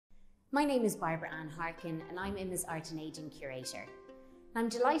My name is Barbara Ann Harkin and I'm IMMA's Art and Ageing Curator. I'm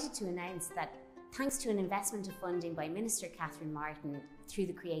delighted to announce that thanks to an investment of funding by Minister Catherine Martin through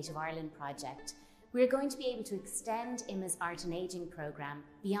the Creative Ireland project, we are going to be able to extend IMMA's Art and Ageing programme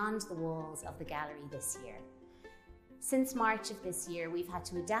beyond the walls of the gallery this year. Since March of this year, we've had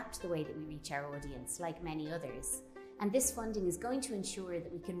to adapt the way that we reach our audience, like many others. And this funding is going to ensure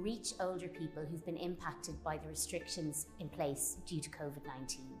that we can reach older people who've been impacted by the restrictions in place due to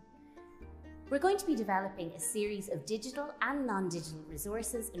COVID-19. We're going to be developing a series of digital and non-digital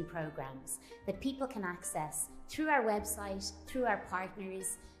resources and programmes that people can access through our website, through our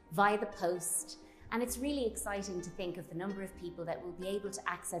partners, via the post. And it's really exciting to think of the number of people that will be able to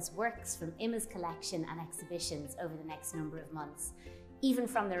access works from IMMA's collection and exhibitions over the next number of months, even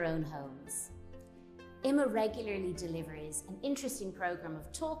from their own homes. IMMA regularly delivers an interesting programme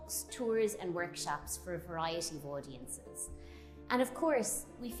of talks, tours and workshops for a variety of audiences. And of course,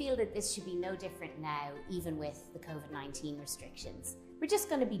 we feel that this should be no different now, even with the COVID-19 restrictions. We're just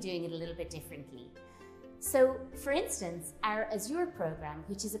going to be doing it a little bit differently. So, for instance, our Azure programme,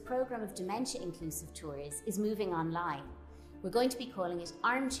 which is a programme of dementia-inclusive tours, is moving online. We're going to be calling it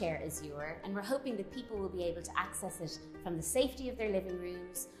Armchair Azure, and we're hoping that people will be able to access it from the safety of their living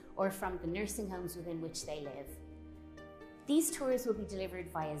rooms or from the nursing homes within which they live. These tours will be delivered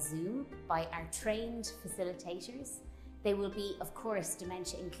via Zoom by our trained facilitators. They will be, of course,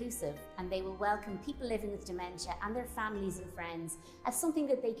 dementia inclusive, and they will welcome people living with dementia and their families and friends as something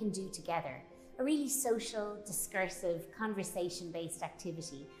that they can do together. A really social, discursive, conversation-based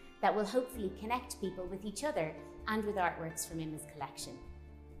activity that will hopefully connect people with each other and with artworks from IMMA's collection.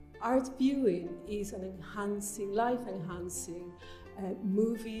 Art viewing is an enhancing, life-enhancing,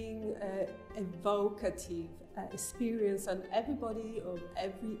 moving, evocative experience, and everybody of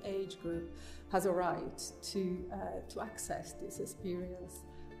every age group has a right to access this experience.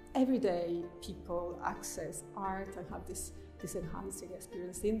 Every day people access art and have this enhancing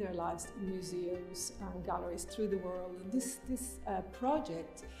experience in their lives in museums and galleries through the world. And this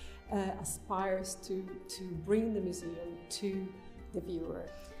project aspires to bring the museum to the viewer.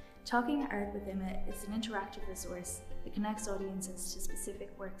 Talking Art with IMMA is an interactive resource that connects audiences to specific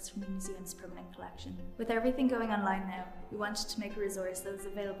works from the museum's permanent collection. With everything going online now, we wanted to make a resource that was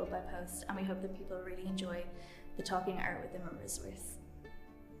available by post, and we hope that people really enjoy the Talking Art with IMMA resource.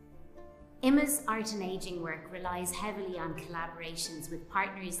 IMMA's Art and Ageing work relies heavily on collaborations with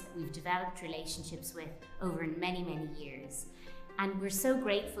partners that we've developed relationships with over many, many years. And we're so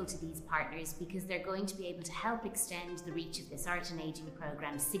grateful to these partners because they're going to be able to help extend the reach of this Art and Ageing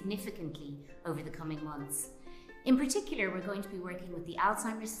programme significantly over the coming months. In particular, we're going to be working with the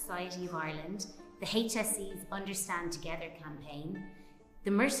Alzheimer's Society of Ireland, the HSE's Understand Together campaign,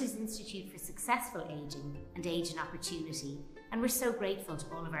 the Mercer's Institute for Successful Ageing and Age and Opportunity, and we're so grateful to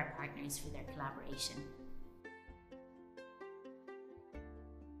all of our partners for their collaboration.